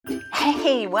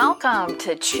Hey, welcome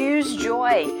to Choose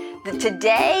Joy.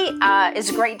 Today is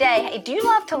a great day. Hey, do you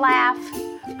love to laugh?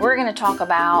 We're going to talk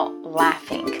about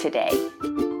laughing today.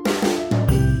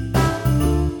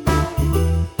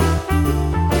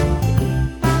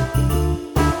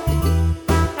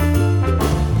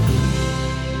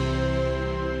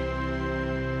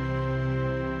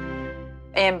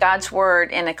 In God's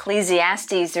Word, in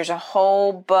Ecclesiastes, there's a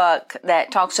whole book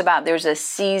that talks about there's a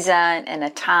season and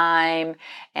a time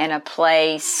and a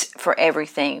place for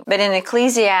everything. But in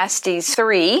Ecclesiastes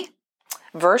 3,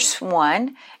 verse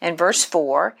 1 and verse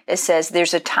 4, it says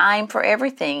there's a time for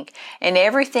everything, and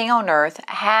everything on earth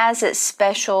has its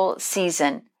special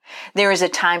season. There is a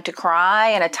time to cry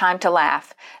and a time to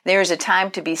laugh. There is a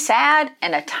time to be sad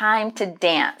and a time to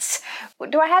dance.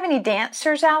 Do I have any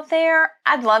dancers out there?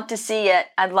 I'd love to see it.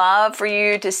 I'd love for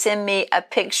you to send me a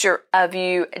picture of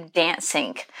you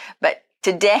dancing. But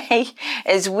today,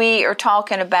 as we are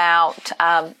talking about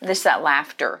that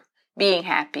laughter, being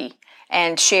happy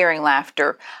and sharing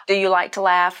laughter. Do you like to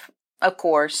laugh? Of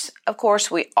course,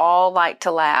 we all like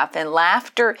to laugh, and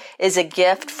laughter is a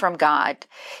gift from God.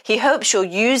 He hopes you'll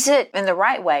use it in the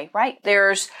right way, right?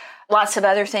 There's lots of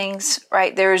other things,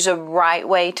 right? There's a right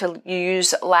way to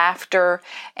use laughter,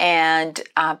 and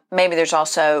maybe there's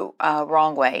also a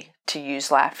wrong way to use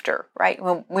laughter, right?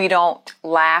 When we don't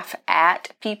laugh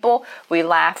at people, we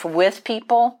laugh with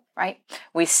people, right?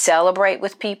 We celebrate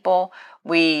with people.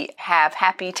 We have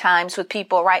happy times with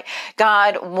people, right?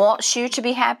 God wants you to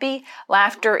be happy.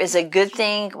 Laughter is a good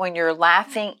thing when you're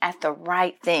laughing at the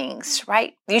right things,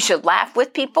 right? You should laugh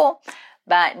with people,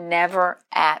 but never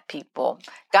at people.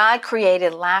 God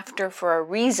created laughter for a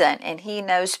reason, and He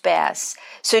knows best.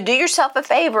 So do yourself a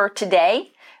favor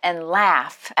today and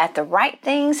laugh at the right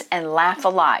things and laugh a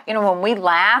lot. You know, when we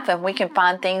laugh and we can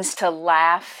find things to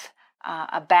laugh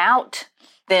about,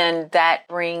 then that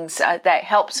brings, that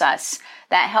helps us.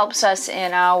 That helps us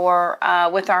in our,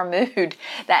 with our mood.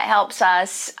 That helps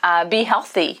us be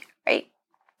healthy, right?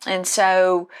 And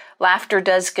so laughter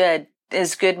is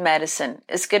good medicine.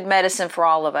 It's good medicine for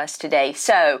all of us today.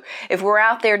 So if we're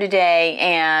out there today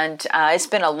and it's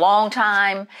been a long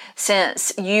time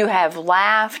since you have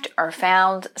laughed or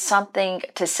found something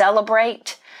to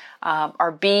celebrate,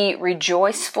 or be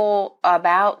rejoiceful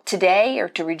about today or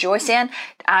to rejoice in,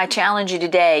 I challenge you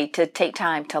today to take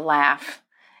time to laugh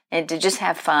and to just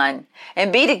have fun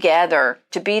and be together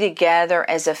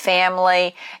as a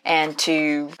family and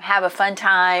to have a fun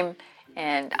time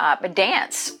and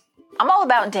dance. I'm all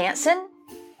about dancing.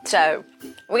 So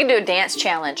we can do a dance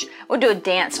challenge. We'll do a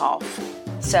dance off.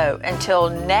 So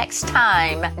until next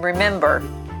time, remember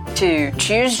to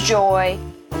choose joy,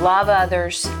 love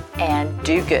others, and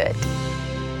do good.